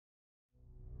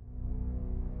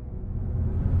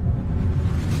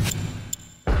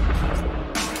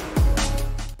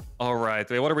All right.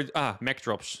 Wait, what are we? Ah, mech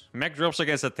drops. Mech drops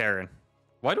against a Terran.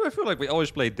 Why do I feel like we always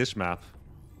play this map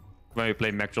when we play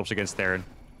mech drops against Terran?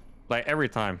 Like every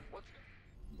time.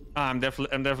 Ah, I'm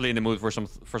definitely in the mood for some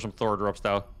Thor drops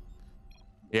though.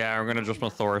 Yeah, I'm gonna drop some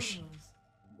Thors.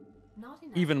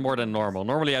 Even more than normal.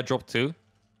 Normally I drop 2.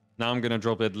 Now I'm gonna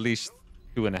drop at least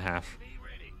 2.5.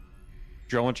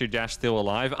 Geometry Dash still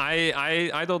alive?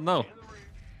 I don't know.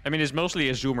 I mean, it's mostly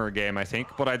a zoomer game, I think,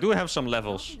 but I do have some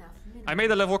levels. I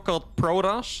made a level called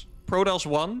Protoss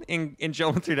 1 in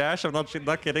Geometry Dash. I'm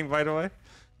not kidding, by the way.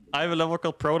 I have a level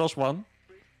called Protoss 1.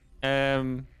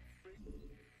 And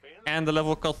a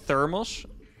level called Thermos.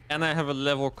 And I have a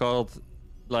level called,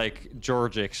 like,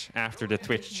 Georgix after the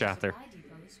Twitch chatter.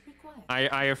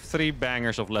 I have 3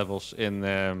 bangers of levels in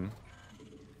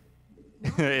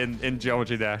in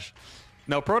Geometry Dash.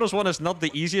 No, Protoss 1 is not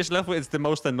the easiest level. It's the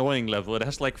most annoying level. It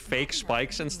has, like, fake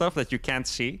spikes and stuff that you can't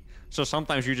see. So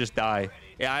sometimes you just die.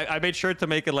 Yeah, I made sure to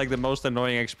make it, like, the most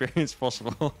annoying experience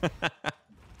possible.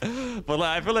 But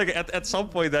I feel like at some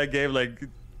point that game, like,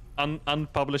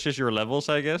 unpublishes your levels,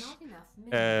 I guess.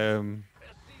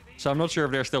 So I'm not sure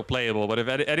if they're still playable. But if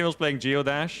anyone's playing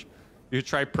Geodash, you should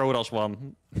try Protoss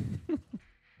 1.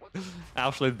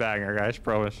 Absolute banger, guys.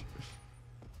 Promise.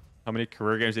 How many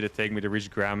career games did it take me to reach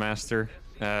Grandmaster?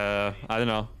 I don't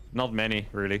know. Not many,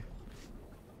 really.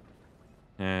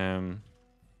 I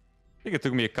think it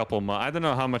took me a couple months. I don't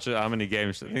know how many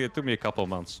games. I think it took me a couple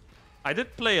months. I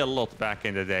did play a lot back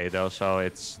in the day, though, so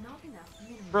it's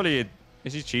really...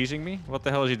 Is he cheesing me? What the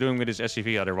hell is he doing with his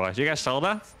SCV otherwise? You guys saw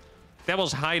that? That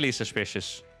was highly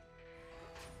suspicious.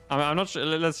 I'm not sure.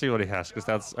 Let's see what he has, because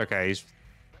that's... Okay, he's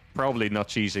probably not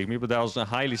cheesing me, but that was a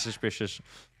highly suspicious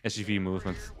SCV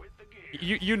movement.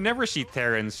 You never see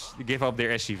Terrans give up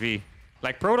their SCV.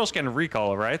 Like, Protoss can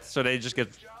recall, right? So they just get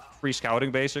free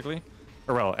scouting, basically.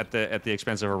 Or, well, at the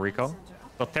expense of a recall.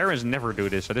 But Terrans never do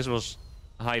this, so this was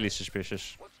highly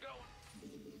suspicious.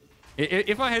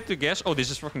 If I had to guess... Oh,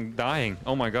 this is fucking dying.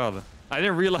 Oh my god. I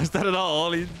didn't realize that at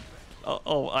all.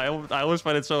 I always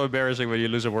find it so embarrassing when you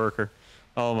lose a worker.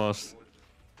 Almost.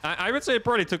 I would say it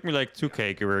probably took me like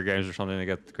 2k career games or something to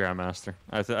get the Grandmaster.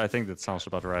 I think that sounds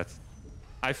about right.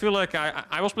 I feel like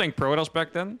I was playing Protoss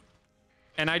back then.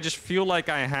 And I just feel like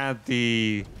I had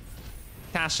the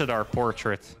Tassadar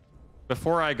portrait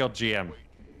before I got GM.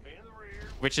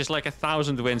 Which is like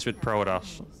 1,000 wins with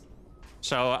Protoss.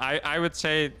 So I would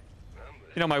say...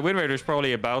 You know, my win rate was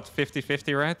probably about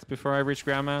 50-50, right? Before I reached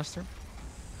Grandmaster.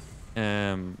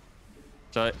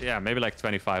 So, yeah, maybe like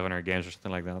 2,500 games or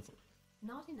something like that.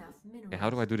 Not enough minerals. Okay, how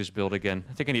do I do this build again?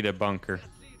 I think I need a bunker.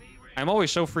 I'm always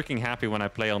so freaking happy when I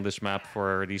play on this map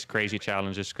for these crazy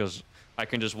challenges, because I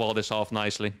can just wall this off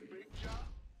nicely.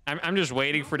 I'm just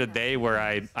waiting for the day where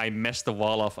I mess the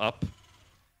wall off up.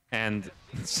 And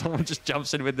someone just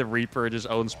jumps in with the Reaper and just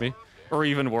owns me. Or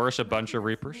even worse, a bunch of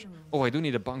Reapers. Oh, I do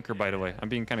need a bunker, by the way. I'm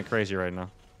being kind of crazy right now.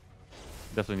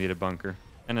 Definitely need a bunker.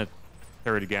 And a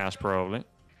third gas, probably.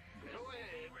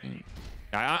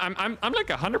 I'm like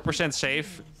 100%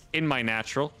 safe in my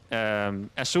natural.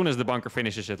 As soon as the bunker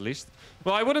finishes, at least.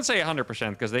 Well, I wouldn't say 100%,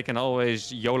 because they can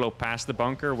always YOLO past the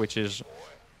bunker, which is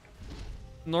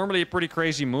normally a pretty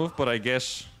crazy move, but I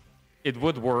guess it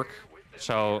would work.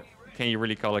 So, can you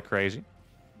really call it crazy?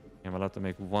 I'm allowed to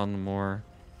make one more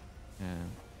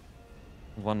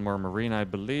marine, I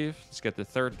believe. Let's get the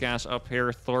third gas up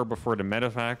here. Thor before the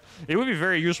medevac. It would be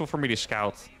very useful for me to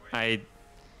scout. I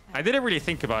didn't really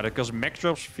think about it, because mech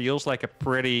drops feels like a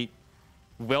pretty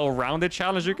well-rounded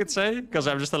challenge, you could say. Because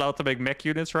I'm just allowed to make mech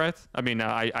units, right? I mean,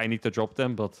 I need to drop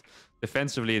them, but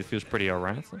defensively it feels pretty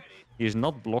alright. He's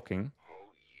not blocking.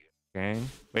 Okay.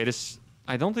 Wait,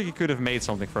 I don't think he could have made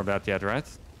something from that yet, right?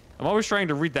 I'm always trying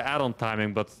to read the add-on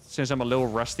timing, but since I'm a little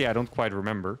rusty, I don't quite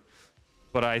remember.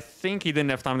 But I think he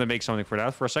didn't have time to make something for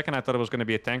that. For a second, I thought it was going to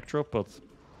be a tank drop, but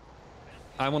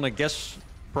I want to guess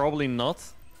probably not.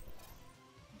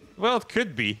 Well, it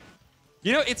could be.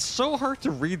 You know, it's so hard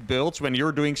to read builds when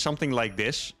you're doing something like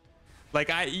this.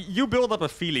 Like, you build up a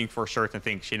feeling for certain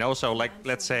things, you know? So, like,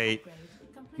 let's say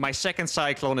my second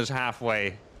Cyclone is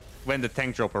halfway when the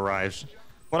tank drop arrives.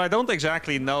 But I don't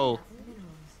exactly know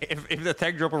if the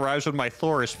tank drop arrives when my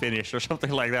Thor is finished or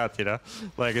something like that, you know?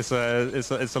 Like, it's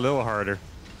a little harder.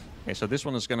 Okay, so this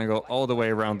one is going to go all the way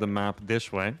around the map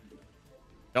this way.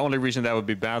 The only reason that would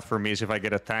be bad for me is if I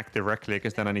get attacked directly,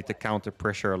 because then I need to counter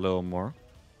pressure a little more.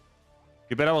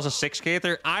 You bet I was a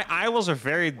 6-skater? I was a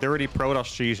very dirty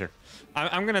Protoss cheeser.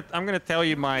 I'm gonna tell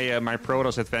you my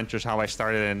Protoss adventures, how I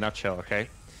started in a nutshell, okay?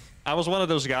 I was one of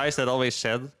those guys that always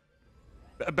said...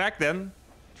 Back then...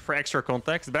 For extra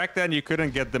context, back then you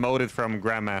couldn't get demoted from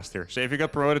Grandmaster. So if you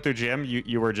got promoted to GM,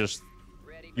 you were just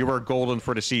you were golden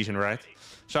for the season, right?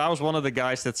 So I was one of the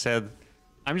guys that said,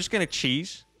 I'm just gonna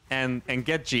cheese and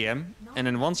get GM, and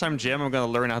then once I'm GM, I'm gonna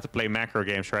learn how to play macro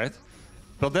games, right?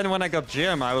 But then when I got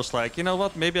GM, I was like, you know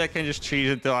what? Maybe I can just cheese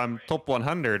until I'm top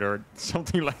 100 or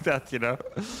something like that, you know?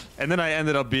 And then I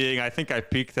ended up being, I think I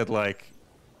peaked at like,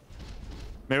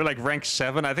 maybe like rank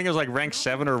 7. I think it was like rank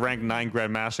 7 or rank 9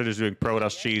 Grandmaster just doing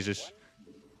Protoss cheeses.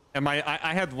 And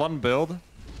I had one build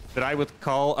that I would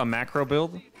call a macro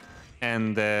build.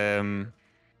 And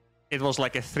it was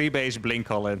like a 3-base blink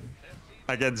all-in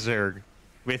against Zerg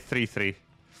with 3-3.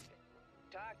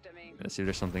 Let's see if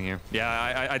there's something here.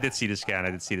 Yeah, I did see the scan.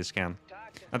 I did see the scan.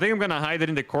 I think I'm going to hide it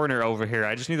in the corner over here.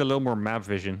 I just need a little more map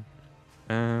vision.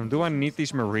 Do I need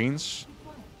these Marines?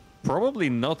 Probably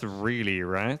not really,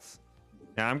 right?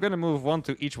 Yeah, I'm going to move one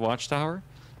to each watchtower.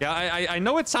 Yeah, I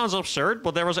know it sounds absurd,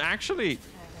 but there was actually...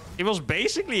 It was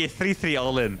basically a 3-3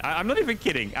 all-in. I'm not even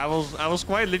kidding. I was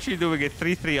quite literally doing a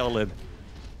 3-3 all-in.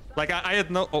 Like, I had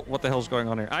no... Oh, what the hell's going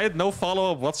on here? I had no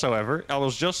follow-up whatsoever. It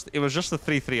was just a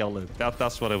 3-3 all-in.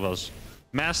 That's what it was.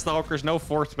 Mass Stalkers, no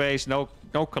 4th base, no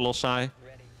Colossi.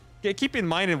 Yeah, keep in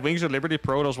mind, in Wings of Liberty,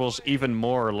 Protoss was even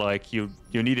more like you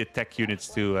needed tech units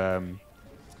to...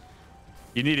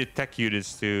 you needed tech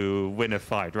units to win a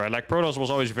fight, right? Like, Protoss was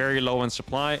always very low in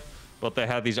supply, but they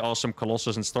had these awesome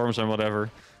Colossus and Storms and whatever.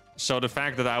 So the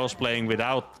fact that I was playing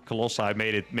without Colossi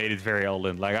made it very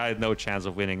all-in. Like, I had no chance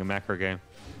of winning a macro game.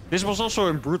 This was also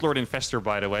in Broodlord Infestor,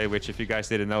 by the way, which, if you guys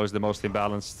didn't know, is the most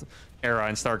imbalanced era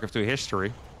in StarCraft 2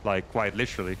 history. Like, quite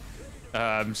literally.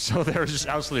 So there's just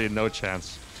absolutely no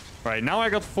chance. Right, now I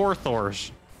got 4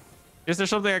 Thors. Is there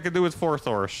something I can do with 4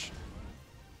 Thors?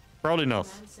 Probably not.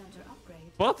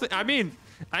 But, I mean,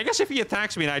 I guess if he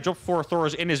attacks me and I drop 4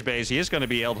 Thors in his base, he is going to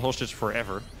be held hostage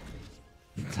forever.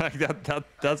 Like,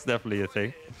 that's definitely a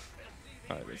thing.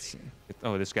 Alright, let's see.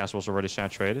 Oh, this gas was already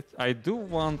saturated. I do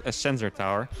want a sensor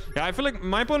tower. Yeah, I feel like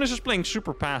my opponent is just playing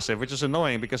super passive, which is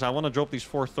annoying because I want to drop these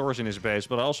 4 Thors in his base,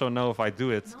 but I also know if I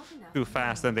do it too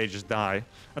fast, then they just die.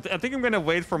 I think I'm going to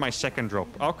wait for my second drop.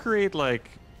 I'll create, like,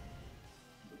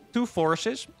 2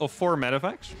 forces of 4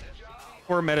 medevacs.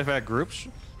 4 medevac groups.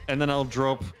 And then I'll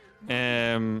drop...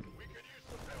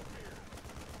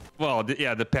 Well,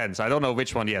 yeah, depends. I don't know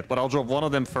which one yet, but I'll drop one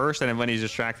of them first, and then when he's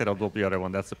distracted, I'll drop the other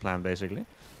one. That's the plan, basically.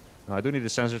 Now, I do need a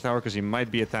sensor tower because he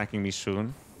might be attacking me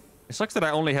soon. It sucks that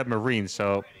I only had Marines,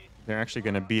 so they're actually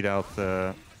going to beat out...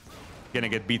 going to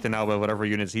get beaten out by whatever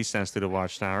units he sends to the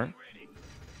watchtower.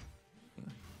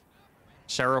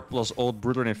 Sarah plus Old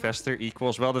Broodlord Infestor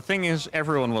equals... Well, the thing is,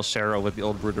 everyone was Sarah with the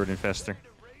Old Broodlord Infestor.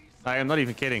 I am not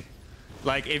even kidding.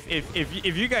 Like,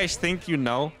 if you guys think you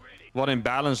know what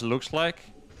imbalance looks like...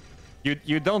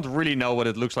 You don't really know what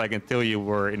it looks like until you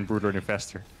were in Broodlord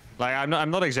Infestor. Like,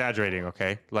 I'm not exaggerating,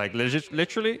 okay? Like,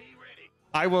 literally,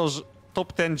 I was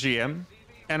top 10 GM,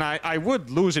 and I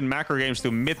would lose in macro games to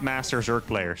mid-master Zerg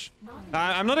players.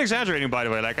 I'm not exaggerating, by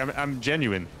the way. Like, I'm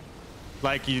genuine.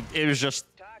 Like, it was just...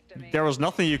 There was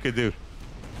nothing you could do.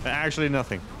 Actually,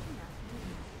 nothing.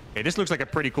 Okay, this looks like a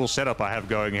pretty cool setup I have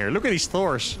going here. Look at these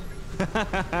Thors.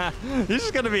 This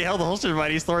is going to be held hostage by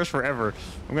these Thors forever.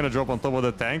 I'm going to drop on top of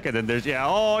the tank, and then there's... Yeah,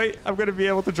 oh, I'm going to be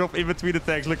able to drop in between the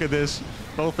tanks. Look at this.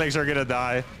 Both tanks are going to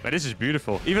die. But this is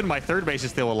beautiful. Even my 3rd base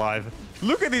is still alive.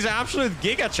 Look at these absolute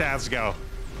Giga Chads go.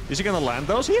 Is he going to land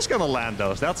those? He's going to land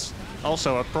those. That's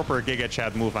also a proper Giga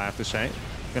Chad move, I have to say.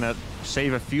 Going to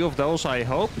save a few of those, I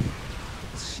hope.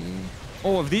 Let's see.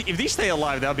 Oh, if these stay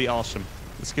alive, that'd be awesome.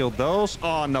 Let's kill those.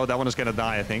 Oh, no, that one is going to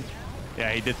die, I think.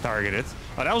 Yeah, he did target it.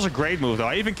 Oh, that was a great move, though.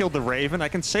 I even killed the Raven. I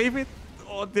can save it.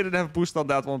 Oh, didn't have boost on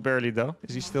that one, barely, though.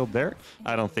 Is he still there?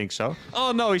 I don't think so.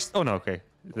 Oh, no, he's... Oh, no, okay.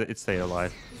 It stayed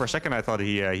alive. For a second, I thought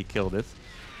he killed it.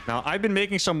 Now, I've been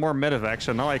making some more medevacs,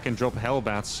 so now I can drop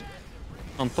Hellbats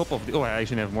on top of the... Oh, I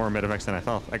actually have more medevacs than I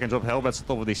thought. I can drop Hellbats on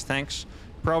top of these tanks.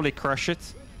 Probably crush it.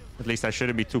 At least I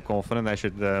shouldn't be too confident. I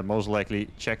should most likely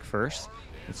check first.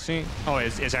 Let's see. Oh,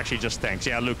 it's actually just tanks.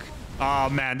 Yeah, look. Oh,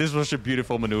 man, this was a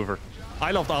beautiful maneuver. I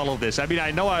loved all of this. I mean,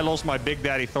 I know I lost my Big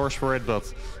Daddy Thors for it,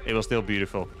 but it was still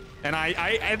beautiful. And I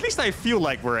at least I feel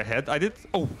like we're ahead. I did...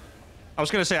 Oh, I was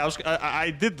going to say,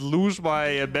 I did lose my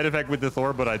medevac with the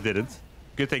Thor, but I didn't.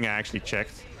 Good thing I actually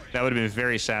checked. That would have been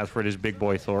very sad for this big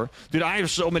boy Thor. Dude, I have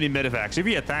so many medevacs. If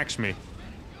he attacks me,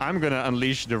 I'm going to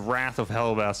unleash the wrath of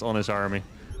Hellbats on his army.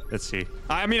 Let's see.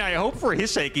 I mean, I hope for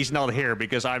his sake he's not here,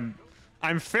 because I'm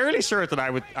fairly certain I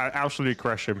would absolutely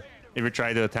crush him if he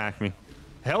tried to attack me.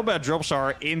 Hellbat drops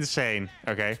are insane,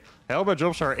 okay? Hellbat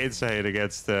drops are insane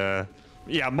against,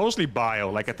 yeah, mostly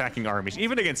bio, like attacking armies.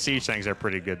 Even against siege tanks, they're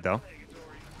pretty good, though.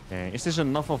 Okay, is this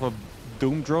enough of a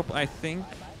Doom drop, I think?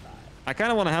 I kind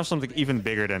of want to have something even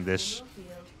bigger than this.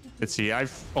 Let's see.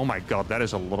 Oh my god, that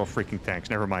is a lot of freaking tanks.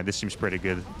 Never mind. This seems pretty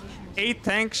good. 8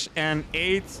 tanks and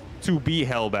 8 2B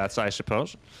Hellbats, I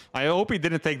suppose. I hope he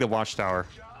didn't take the watchtower.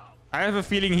 I have a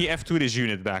feeling he F2'd his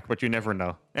unit back, but you never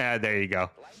know. Yeah, there you go.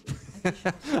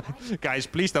 Guys,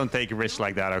 please don't take risks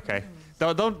like that, okay?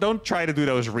 Don't try to do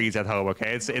those reads at home,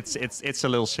 okay? It's a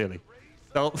little silly.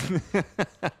 Don't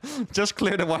just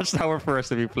clear the watchtower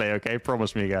first if you play, okay?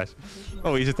 Promise me, guys.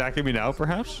 Oh, he's attacking me now,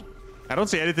 perhaps? I don't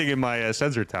see anything in my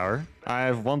sensor tower. I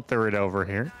have 1 turret over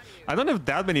here. I don't have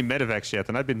that many medevacs yet,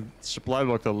 and I've been supply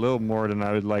blocked a little more than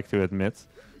I would like to admit.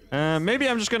 Maybe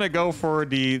I'm just gonna go for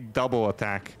the double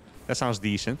attack. That sounds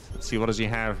decent. Let's see, what does he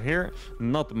have here?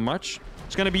 Not much.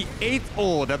 It's gonna be 8.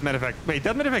 Oh, that medevac. Wait,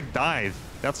 that medevac died.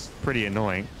 That's pretty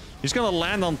annoying. He's gonna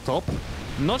land on top.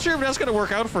 Not sure if that's gonna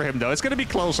work out for him, though. It's gonna be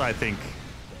close, I think.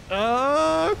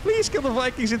 Please kill the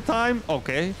Vikings in time.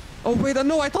 Okay. Oh, wait,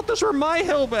 no, I thought those were my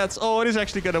Hellbats. Oh, it is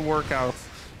actually gonna work out.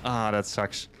 Ah, that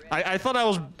sucks. I thought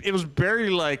it was very,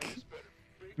 like,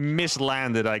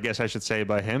 mislanded, I guess I should say,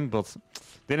 by him, but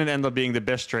didn't end up being the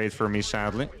best trade for me,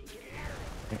 sadly.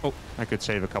 Oh, I could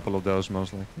save a couple of those,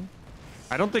 most likely.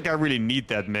 I don't think I really need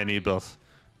that many, but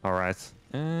all right.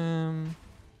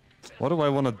 What do I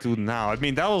want to do now? I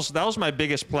mean, that was my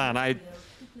biggest plan.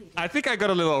 I think I got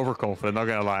a little overconfident, not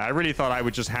gonna lie. I really thought I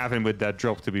would just have him with that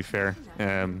drop, to be fair.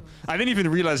 I didn't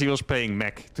even realize he was playing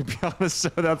mech, to be honest, so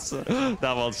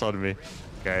that one's on me.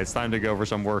 Okay, it's time to go for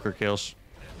some worker kills.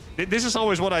 This is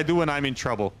always what I do when I'm in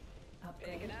trouble.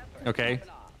 Okay?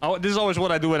 Oh, this is always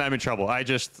what I do when I'm in trouble. I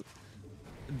just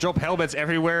drop Hellbats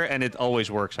everywhere, and it always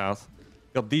works out.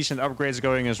 Got decent upgrades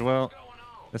going as well.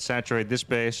 Let's saturate this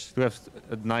base. We have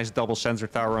a nice double sensor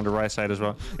tower on the right side as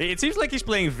well. It seems like he's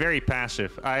playing very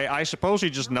passive. I suppose he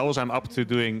just knows I'm up to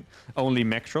doing only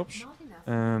mech drops.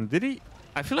 Did he?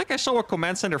 I feel like I saw a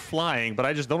command center flying, but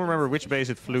I just don't remember which base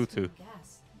it flew to.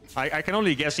 I can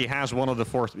only guess he has one of the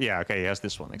 4. Yeah, okay, he has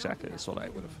this one. Exactly. That's what I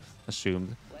would have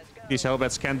assumed. These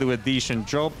Hellbats can do a decent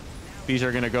job. These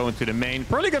are going to go into the main.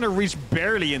 Probably going to reach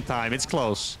barely in time. It's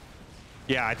close.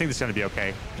 Yeah, I think this is going to be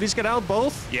okay. Please get out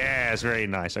both. Yes, very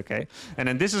nice. Okay. And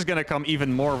then this is going to come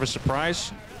even more of a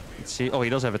surprise. Let's see. Oh, he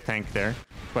does have a tank there.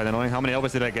 Quite annoying. How many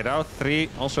Hellbats did I get out? 3.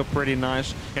 Also pretty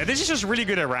nice. Yeah, this is just really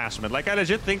good harassment. Like, I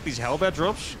legit think these Hellbat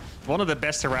drops, one of the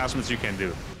best harassments you can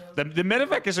do. The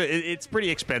medevac is it's pretty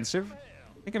expensive.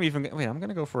 I think I'm even... Wait, I'm going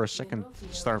to go for a second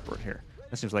starport here.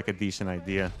 That seems like a decent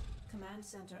idea.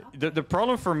 The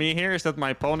problem for me here is that my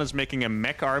opponent's making a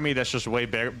mech army that's just way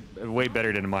better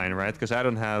than mine, right? Because I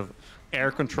don't have air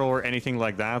control or anything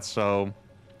like that, so...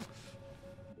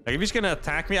 Like, if he's gonna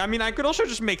attack me... I mean, I could also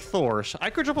just make Thors. I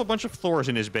could drop a bunch of Thors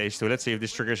in his base, too. Let's see if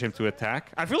this triggers him to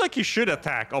attack. I feel like he should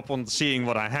attack upon seeing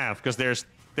what I have, because there's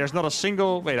not a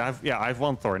single... Wait, I have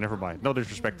 1 Thor. Never mind. No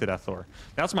disrespect to that Thor.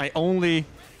 That's my only,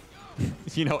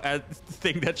 you know,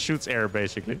 thing that shoots air,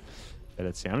 basically.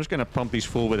 Let's see. I'm just going to pump these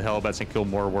full with Hellbats and kill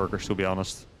more workers, to be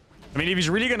honest. I mean, if he's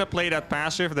really going to play that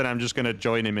passive, then I'm just going to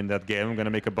join him in that game. I'm going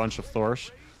to make a bunch of Thors.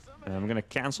 And I'm going to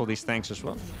cancel these tanks as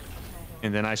well.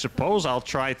 And then I suppose I'll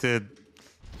try to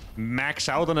max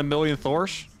out on 1,000,000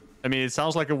 Thors. I mean, it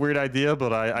sounds like a weird idea,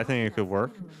 but I think it could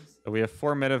work. So we have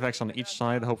 4 medevacs on each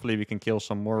side. Hopefully we can kill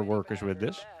some more workers with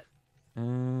this.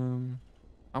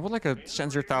 I would like a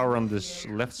sensor tower on this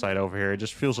left side over here. It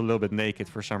just feels a little bit naked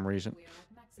for some reason.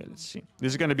 Okay, let's see.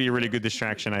 This is going to be a really good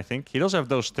distraction, I think. He does have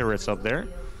those turrets up there.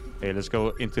 Okay, let's go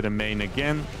into the main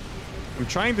again. I'm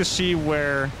trying to see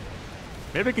where...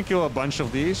 Maybe I can kill a bunch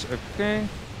of these. Okay.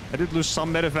 I did lose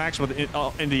some medevacs, but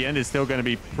in the end, it's still going to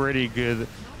be pretty good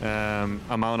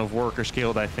amount of workers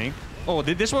killed, I think. Oh,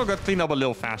 this one got cleaned up a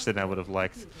little faster than I would have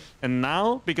liked. And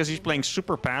now, because he's playing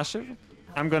super passive,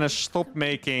 I'm going to stop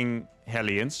making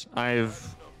Hellions. I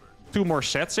have 2 more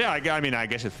sets. Yeah, I mean, I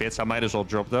guess it fits. I might as well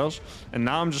drop those. And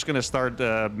now I'm just going to start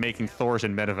making Thors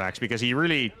and medevacs, because he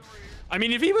really... I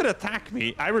mean, if he would attack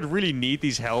me, I would really need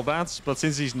these Hellbats. But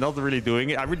since he's not really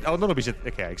doing it, I would... Oh, no, he's...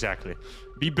 Okay, exactly.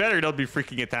 Be better not be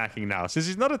freaking attacking now. Since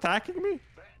he's not attacking me,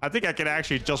 I think I can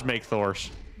actually just make Thors.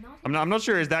 I'm not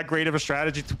sure it's that great of a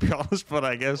strategy, to be honest, but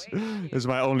I guess it's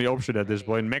my only option at this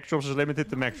point. Mech drops is limited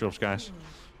to mech drops, guys.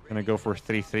 Gonna go for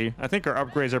 3-3. I think our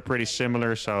upgrades are pretty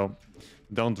similar, so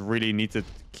don't really need to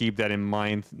keep that in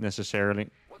mind necessarily.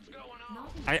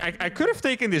 I could have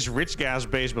taken this rich gas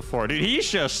base before. Dude,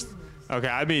 he's just... Okay,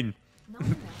 I mean...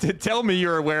 tell me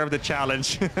you're aware of the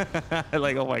challenge.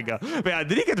 Like, oh my god. Man,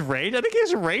 did he get range? I think he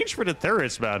has range for the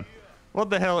turrets, man. What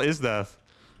the hell is that?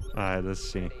 Alright, let's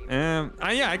see. Yeah,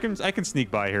 I can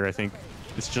sneak by here, I think.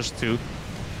 It's just 2.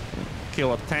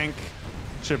 Kill a tank.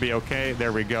 Should be okay.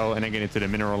 There we go. And then get into the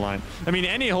mineral line. I mean,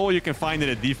 any hole you can find in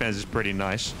a defense is pretty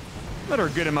nice. Another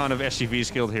good amount of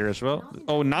SCVs killed here as well.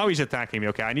 Oh, now he's attacking me.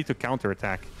 Okay, I need to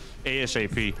counterattack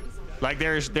ASAP. Like,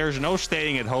 there's no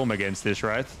staying at home against this,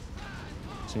 right?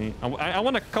 See, I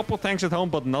want a couple tanks at home,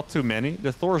 but not too many.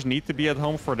 The Thors need to be at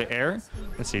home for the air.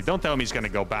 Let's see. Don't tell me he's going to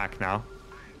go back now.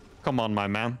 Come on, my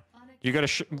man. You got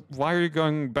to... Why are you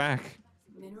going back?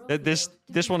 This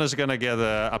one is going to get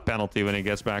a penalty when he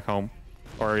gets back home.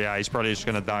 Or, yeah, he's probably just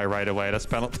going to die right away. That's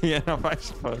penalty enough, I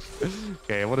suppose.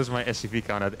 Okay, what is my SCV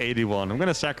count at? 81. I'm going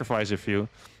to sacrifice a few.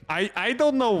 I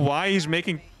don't know why he's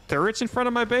making turrets in front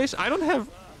of my base. I don't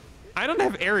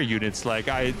have air units. Like,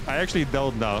 I actually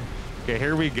don't know. Okay,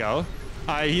 here we go.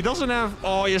 He doesn't have...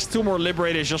 Oh, he has 2 more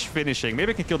Liberators just finishing.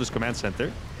 Maybe I can kill this command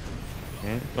center.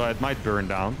 Okay, well, it might burn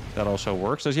down. That also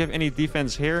works. Does he have any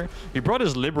defense here? He brought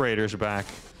his Liberators back.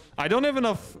 I don't have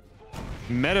enough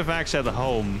medevacs at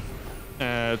home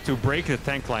to break the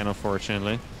tank line,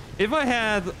 unfortunately. If I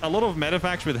had a lot of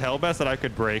medevacs with Hellbats that I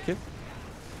could break it,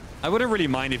 I wouldn't really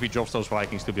mind if he drops those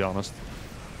Vikings, to be honest.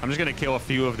 I'm just going to kill a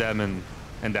few of them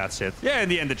and that's it. Yeah, in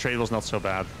the end, the trade was not so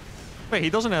bad. Wait, he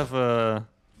doesn't have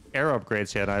air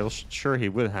upgrades yet. I was sure he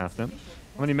would have them.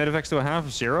 How many medevacs do I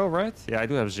have? 0, right? Yeah, I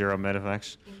do have 0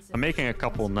 medevacs. I'm making a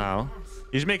couple now.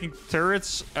 He's making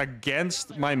turrets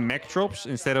against my mech drops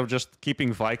instead of just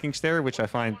keeping Vikings there, which I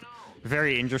find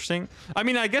very interesting. I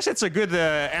mean, I guess it's a good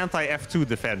anti-F2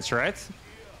 defense, right?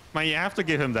 Man, you have to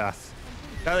give him that.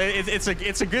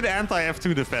 It's a good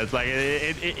anti-F2 defense. Like,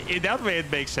 in that way,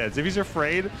 it makes sense. If he's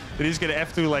afraid that he's going to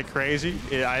F2 like crazy,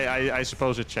 I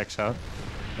suppose it checks out.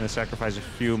 I'm going to sacrifice a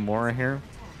few more here.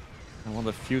 I want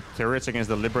a few turrets against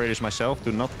the Liberators myself.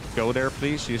 Do not go there,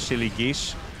 please, you silly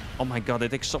geese. Oh my god, they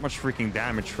take so much freaking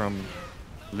damage from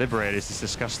Liberators. It's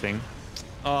disgusting.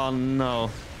 Oh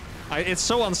no. It's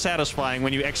so unsatisfying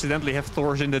when you accidentally have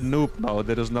Thors in the noob mode.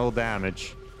 There is no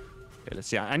damage. Okay, let's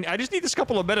see. I just need this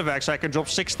couple of medevacs so I can drop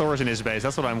 6 Thors in his base.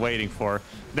 That's what I'm waiting for.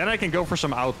 Then I can go for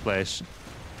some outplays.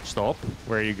 Stop.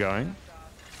 Where are you going?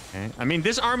 Okay. I mean,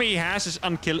 this army he has is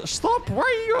unkillable. Stop! Why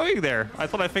are you going there? I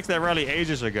thought I fixed that rally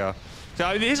ages ago. So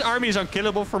I mean, his army is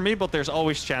unkillable for me, but there's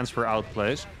always chance for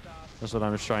outplays. That's what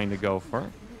I'm just trying to go for.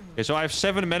 Okay, so I have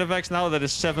 7 medevacs now. That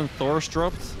is 7 Thors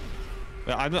dropped.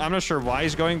 I'm not sure why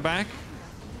he's going back.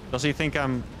 Does he think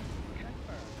I'm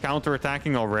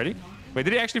counter-attacking already? Wait,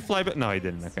 did he actually fly back? No, he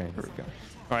didn't. Okay, here we go.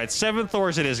 All right, 7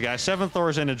 Thors it is, guys. 7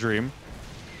 Thors in a dream.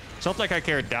 It's not like I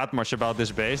care that much about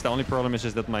this base. The only problem is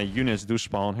that my units do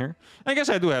spawn here. I guess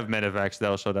I do have medevacs,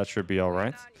 though, so that should be all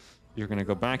right. You're going to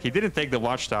go back. He didn't take the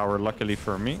watchtower, luckily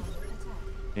for me.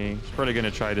 He's probably going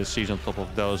to try to siege on top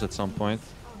of those at some point.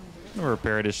 I'm going to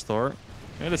repair this Thor.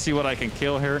 Okay, let's see what I can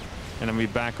kill here. And then we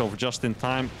back over just in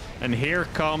time. And here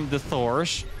come the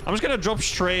Thors. I'm just going to drop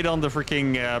straight on the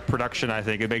freaking production, I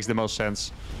think. It makes the most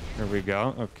sense. There we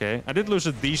go. Okay. I did lose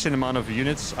a decent amount of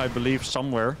units, I believe,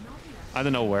 somewhere. I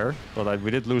don't know where, but we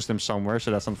did lose them somewhere,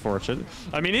 so that's unfortunate.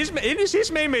 I mean, his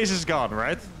main base is gone,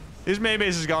 right? His main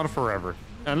base is gone forever.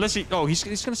 Unless he... Oh, he's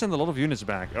going to send a lot of units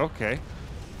back. Okay.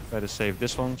 Try to save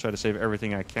this one. Try to save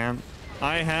everything I can.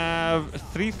 I have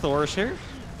 3 Thors here.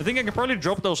 I think I can probably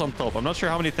drop those on top. I'm not sure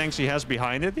how many tanks he has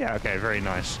behind it. Yeah, okay, very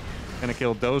nice. Gonna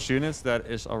kill those units. That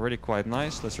is already quite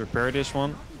nice. Let's repair this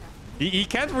one. He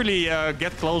can't really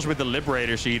get close with the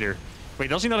Liberators either. Wait,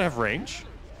 does he not have range?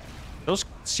 Those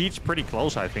siege pretty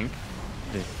close, I think.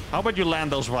 Yeah. How about you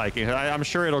land those Vikings? I'm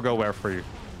sure it'll go well for you.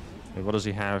 Okay, what does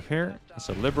he have here? It's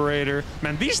a Liberator.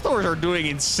 Man, these Thors are doing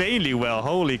insanely well.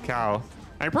 Holy cow.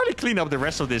 I can probably clean up the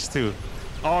rest of this too.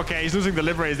 Okay, he's losing the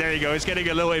Liberators. There you go. He's getting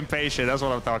a little impatient. That's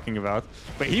what I'm talking about.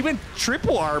 But he went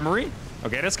triple armory.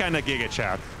 Okay, that's kind of Giga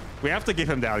Chat. We have to give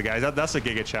him that, guys. That's a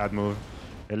Giga Chat move.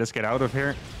 Okay, let's get out of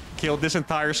here. Kill this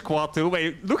entire squad too.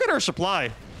 Wait, look at our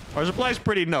supply. Our supply is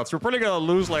pretty nuts. We're probably going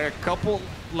to lose like a couple.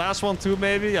 Last one too,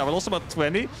 maybe. Yeah, we lost about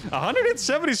 20.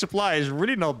 170 supply is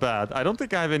really not bad. I don't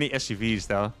think I have any SCVs,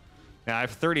 though. Yeah, I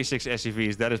have 36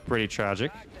 SCVs. That is pretty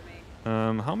tragic.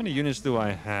 How many units do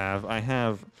I have? I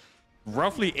have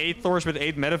roughly 8 Thors with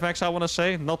 8 medevacs, I want to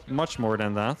say. Not much more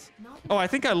than that. Oh, I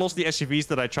think I lost the SCVs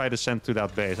that I tried to send to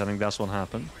that base. I think that's what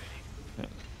happened. Yeah.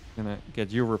 Gonna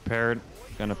get you repaired.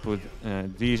 Gonna put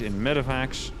these in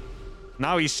medevacs.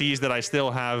 Now he sees that I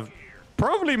still have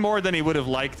probably more than he would have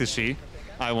liked to see,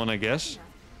 I want to guess.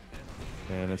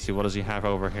 Okay, let's see. What does he have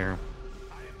over here?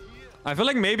 I feel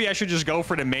like maybe I should just go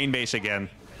for the main base again.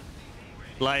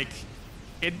 Like,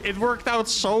 it worked out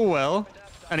so well.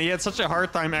 And he had such a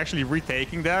hard time actually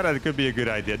retaking that. It could be a good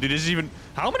idea. Dude, this is even...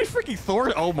 How many freaking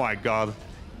Thors? Oh my god.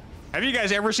 Have you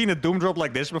guys ever seen a Doom drop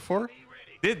like this before?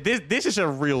 This is a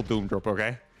real Doom drop,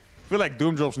 okay? feel like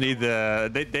Doom drops need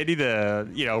they need a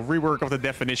rework of the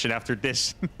definition after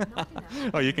this.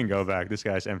 Oh, you can go back. This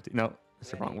guy's empty. No,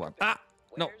 it's the wrong one. Ah,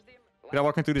 no. Did I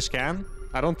walk into the scan?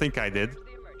 I don't think I did.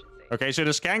 Okay, so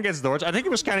the scan gets doors. I think he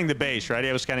was scanning the base, right?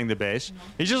 He was scanning the base.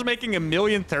 He's just making a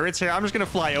million turrets here. I'm just gonna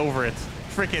fly over it.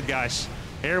 Frick it, guys.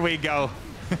 Here we go.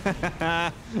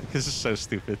 This is so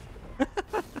stupid.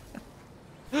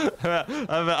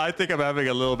 I think I'm having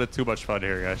a little bit too much fun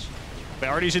here, guys. Wait,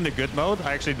 are these in the good mode?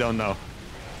 I actually don't know.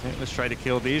 Okay, let's try to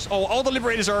kill these. Oh, all the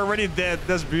Liberators are already dead.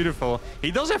 That's beautiful. He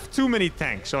does have too many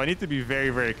tanks, so I need to be very,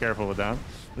 very careful with that.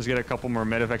 Let's get a couple more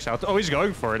medevacs out. Oh, he's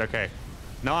going for it. Okay.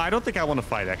 No, I don't think I want to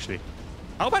fight, actually.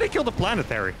 How about I kill the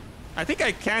planetary? I think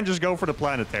I can just go for the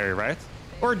planetary, right?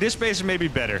 Or this base is maybe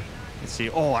better. Let's see.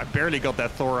 Oh, I barely got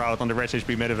that Thor out on the red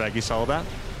HP medevac. You saw that?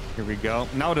 Here we go.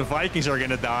 Now the Vikings are going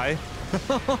to die.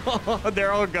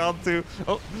 They're all gone too.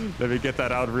 Oh, let me get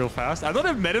that out real fast. I don't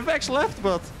have medevacs left,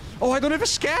 but... Oh, I don't have a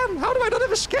scan. How do I not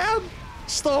have a scan?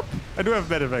 Stop. I do have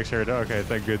medevacs here. Okay,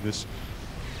 thank goodness.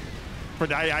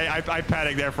 But I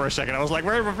panicked there for a second. I was like,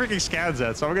 where are my freaking scans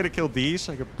at? So I'm going to kill these.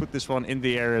 I can put this one in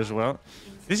the air as well.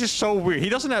 This is so weird. He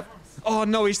doesn't have... Oh,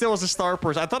 no, he still has a Star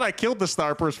Purse. I thought I killed the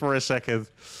Star Purse for a second.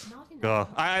 Oh,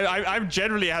 I'm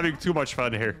generally having too much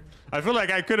fun here. I feel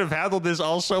like I could have handled this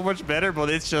all so much better, but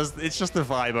it's just the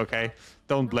vibe, okay?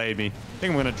 Don't blame me. I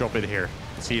think I'm going to drop it here.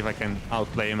 See if I can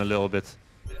outplay him a little bit.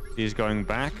 He's going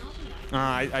back.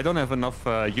 I don't have enough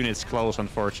units close,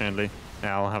 unfortunately.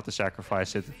 Yeah, I'll have to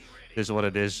sacrifice it. This is what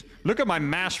it is. Look at my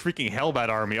mass freaking Hellbat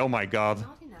army. Oh my god.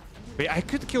 Wait, I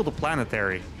could kill the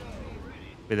planetary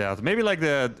without. Maybe like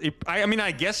the... I mean,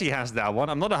 I guess he has that one.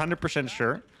 I'm not 100%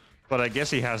 sure, but I guess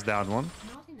he has that one.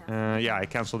 Yeah, I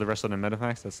canceled the rest of the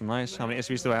medevacs. That's nice. How many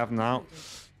SVs do I have now?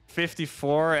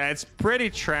 54. It's pretty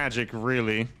tragic,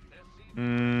 really.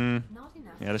 Yeah,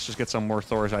 let's just get some more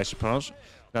Thors, I suppose.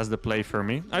 That's the play for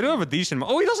me. I do have a decent...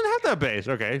 Oh, he doesn't have that base.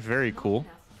 Okay, very cool.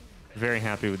 Very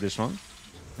happy with this one.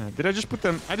 Did I just put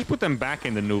them... I just put them back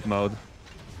in the noob mode.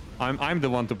 I'm the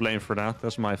one to blame for that.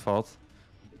 That's my fault.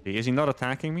 Is he not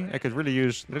attacking me? I could really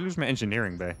use... Did I lose my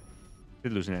engineering bay?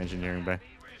 Did lose an engineering bay.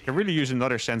 I could really use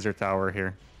another sensor tower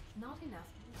here.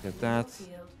 Get that.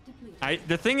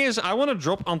 The thing is, I want to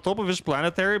drop on top of his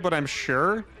planetary, but I'm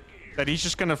sure that he's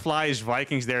just going to fly his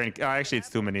Vikings there. And actually, it's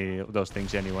too many of those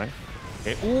things anyway.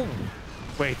 Okay. Ooh.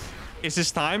 Wait. Is this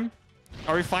time?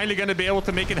 Are we finally going to be able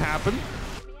to make it happen?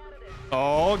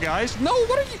 Oh, guys. No,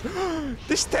 what are you...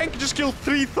 This tank just killed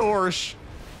 3 Thors.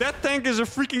 That tank is a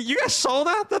freaking... You guys saw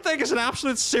that? That tank is an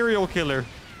absolute serial killer.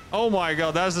 Oh my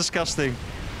god, that's disgusting.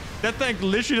 That tank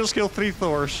literally just killed 3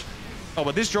 Thors. Oh,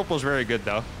 but this drop was very good,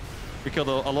 though. We killed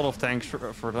a lot of tanks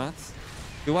for that.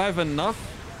 Do I have enough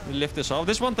to lift this off?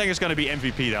 This one tank is going to be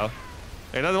MVP, though.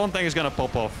 Okay, that one tank is going to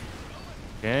pop off.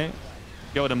 Okay.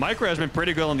 Yo, the micro has been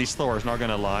pretty good on these Thors, not going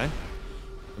to lie.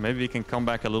 Maybe we can come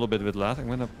back a little bit with that. I'm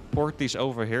going to port these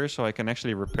over here so I can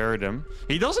actually repair them.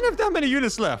 He doesn't have that many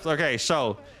units left. Okay,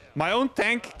 so my own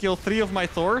tank killed 3 of my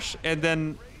Thors, and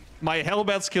then my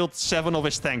Hellbats killed 7 of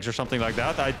his tanks or something like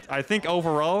that. I think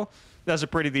overall, that's a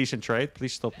pretty decent trade.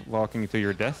 Please stop walking to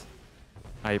your death.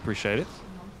 I appreciate it.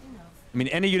 I mean,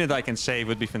 any unit I can save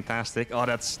would be fantastic. Oh,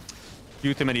 that's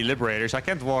too many Liberators. I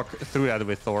can't walk through that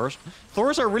with Thors.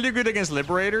 Thors are really good against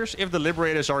Liberators if the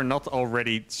Liberators are not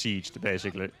already sieged,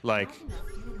 basically. Like,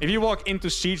 if you walk into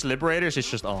siege Liberators, it's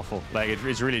just awful. Like,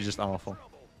 it's really just awful.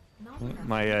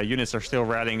 My units are still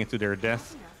rallying into their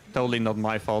death. Totally not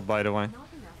my fault, by the way.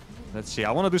 Let's see.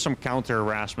 I want to do some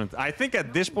counter-harassment. I think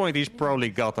at this point, he's probably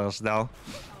got us, though.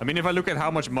 I mean, if I look at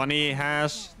how much money he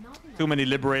has, too many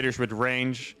Liberators with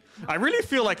range. I really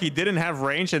feel like he didn't have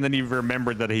range and then he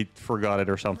remembered that he forgot it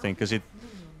or something. Because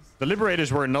the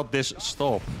Liberators were not this...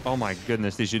 Stop. Oh my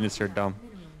goodness, these units are dumb.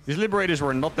 These Liberators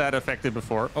were not that effective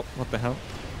before. Oh, what the hell?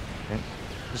 Okay.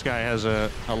 This guy has a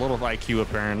lot of IQ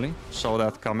apparently. Saw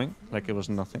that coming like it was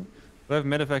nothing. Do I have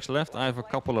medevacs left? I have a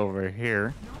couple over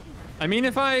here. I mean,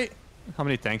 if I... How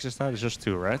many tanks is that? It's just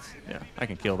 2, right? Yeah, I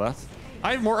can kill that.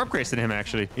 I have more upgrades than him,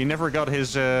 actually. He never got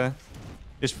his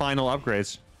final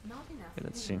upgrades. Okay,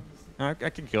 let's see. I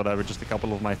can kill that with just a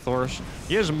couple of my Thors.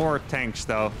 He has more tanks,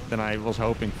 though, than I was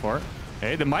hoping for.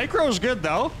 Hey, the micro is good,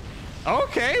 though.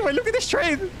 Okay, wait, look at this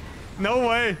trade. No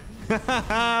way.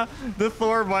 The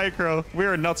Thor micro. We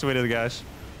are nuts with it, guys.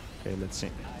 Okay, let's see.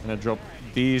 I'm going to drop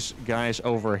these guys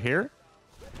over here.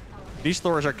 These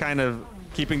Thors are kind of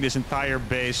keeping this entire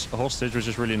base hostage, which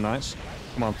is really nice.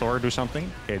 Come on, Thor, do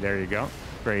something. Okay, there you go.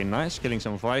 Very nice. Killing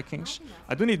some Vikings.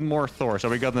 I do need more Thor, so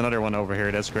we got another one over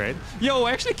here. That's great. Yo,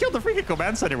 I actually killed the freaking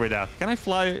command center with that. Can I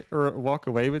fly or walk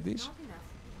away with these?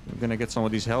 We're gonna get some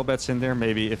of these hellbats in there.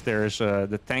 Maybe if there's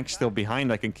the tank still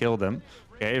behind, I can kill them.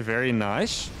 Okay, very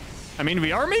nice. I mean,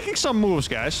 we are making some moves,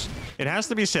 guys. It has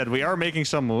to be said, we are making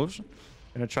some moves.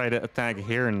 Gonna try to attack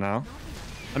here now.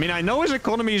 I mean, I know his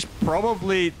economy is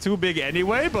probably too big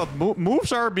anyway, but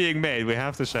moves are being made, we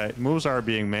have to say. Moves are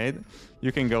being made.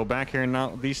 You can go back here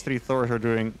now. These 3 Thors are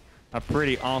doing a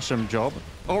pretty awesome job.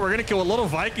 Oh, we're gonna kill a lot of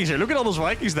Vikings here. Look at all those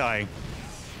Vikings dying.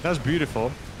 That's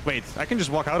beautiful. Wait, I can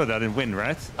just walk out of that and win,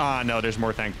 right? Ah, no, there's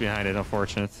more tanks behind it,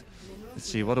 unfortunate. Let's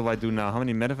see, what do I do now? How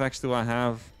many medevacs do I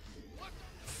have?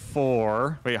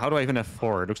 4. Wait, how do I even have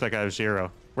 4? It looks like I have 0.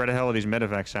 Where the hell are these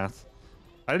medevacs at?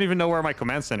 I don't even know where my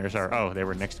command centers are. Oh, they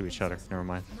were next to each other. Never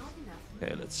mind.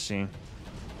 Okay, let's see.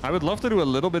 I would love to do a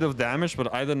little bit of damage,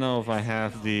 but I don't know if I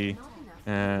have the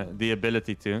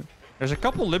ability to. There's a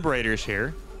couple liberators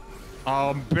here.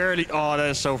 Oh, barely. Oh,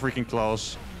 that is so freaking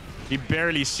close. He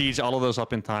barely sees all of those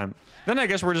up in time. Then I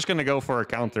guess we're just going to go for a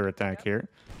counter attack here.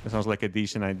 That sounds like a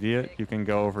decent idea. You can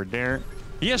go over there.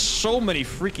 He has so many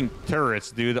freaking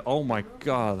turrets, dude. Oh my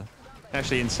god.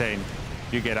 Actually insane.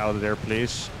 You get out of there,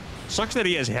 please. Sucks that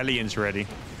he has Hellions ready.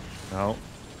 No.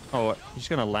 Oh, he's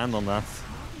going to land on that.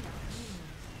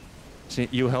 See,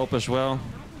 you help as well.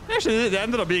 Actually, it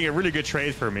ended up being a really good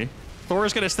trade for me. Thor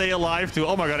is going to stay alive too.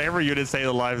 Oh my god, every unit stayed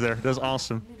alive there. That's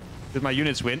awesome. Did my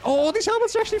units win? Oh, these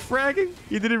helmets are actually fragging.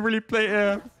 You didn't really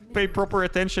pay proper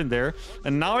attention there.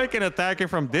 And now I can attack him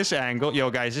from this angle. Yo,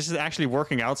 guys, this is actually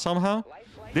working out somehow.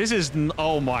 This is...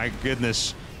 Oh my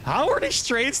goodness. How are these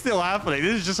trades still happening?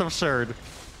 This is just absurd.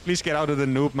 Please get out of the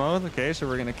noob mode. Okay, so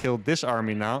we're going to kill this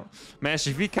army now. My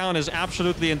SCV count is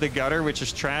absolutely in the gutter, which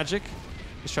is tragic.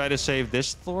 Let's try to save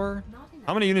this Thor.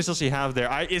 How many units does he have there?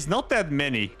 It's not that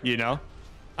many, you know.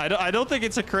 I don't think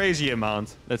it's a crazy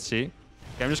amount. Let's see.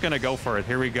 Okay, I'm just going to go for it.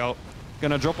 Here we go.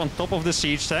 Gonna drop on top of the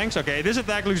siege tanks. Okay, this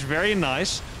attack looks very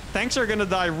nice. Tanks are gonna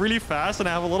die really fast, and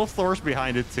I have a lot of Thors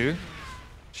behind it too.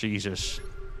 Jesus.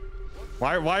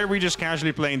 Why are we just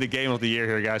casually playing the game of the year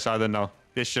here, guys? I don't know.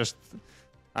 It's just...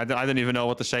 I don't even know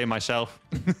what to say myself.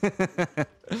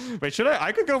 Wait, should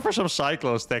I could go for some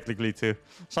Cyclones technically too.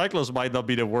 Cyclones might not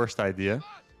be the worst idea.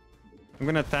 I'm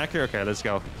gonna attack here. Okay, let's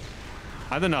go.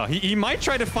 I don't know. He might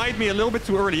try to fight me a little bit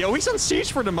too early. Oh, he's on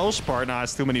siege for the most part. Nah,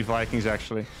 it's too many Vikings,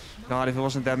 actually. God, if it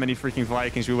wasn't that many freaking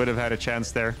Vikings, we would have had a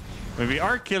chance there. I mean, we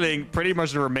are killing pretty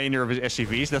much the remainder of his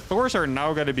SCVs. The Thors are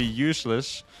now going to be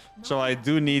useless. So I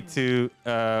do need to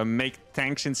make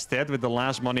tanks instead with the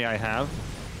last money I have.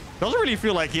 Doesn't really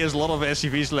feel like he has a lot of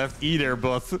SCVs left either,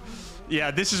 but...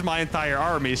 Yeah, this is my entire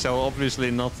army, so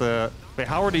obviously not... Wait,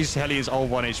 how are these Hellions all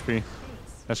 1 HP?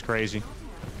 That's crazy.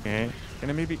 Okay, can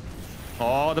I maybe...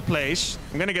 Oh, the place.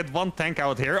 I'm gonna get 1 tank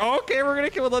out here. Okay, we're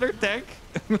gonna kill another tank.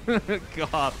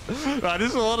 God. Wow, this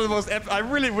is one of the most... I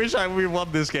really wish we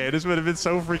won this game. This would have been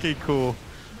so freaking cool.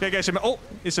 Okay, guys. Oh,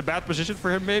 it's a bad position for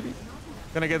him, maybe.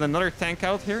 Gonna get another tank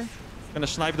out here. Gonna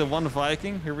snipe the 1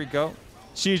 Viking. Here we go.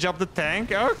 Siege up the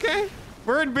tank. Okay.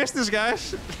 We're in business,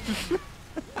 guys.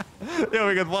 Yeah,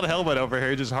 we got 1 helmet over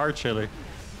here. Just hard chilling.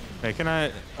 Hey, can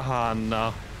I... Oh,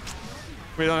 no.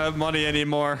 We don't have money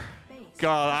anymore.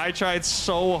 God, I tried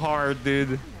so hard,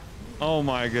 dude. Oh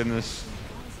my goodness.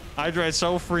 I tried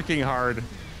so freaking hard.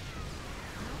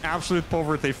 Absolute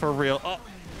poverty for real.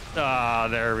 Oh,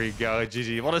 there we go.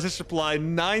 GG. What is his supply?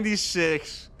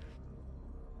 96.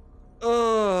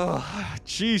 Oh,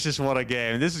 Jesus, what a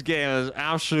game. This game is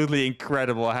absolutely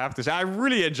incredible, I have to say. I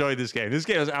really enjoyed this game. This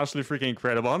game is absolutely freaking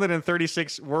incredible.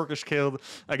 136 workers killed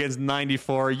against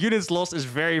 94. Units lost is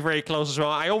very, very close as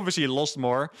well. I obviously lost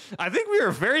more. I think we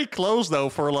are very close, though,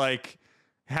 for, like,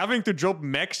 having to drop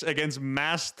mechs against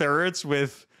mass turrets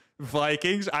with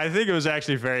Vikings. I think it was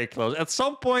actually very close. At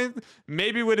some point,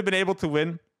 maybe we would have been able to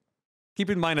win. Keep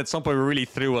in mind, at some point, we really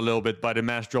threw a little bit by the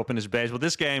mass drop in his base. But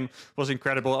this game was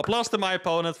incredible. Applause to my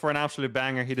opponent for an absolute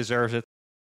banger. He deserves it.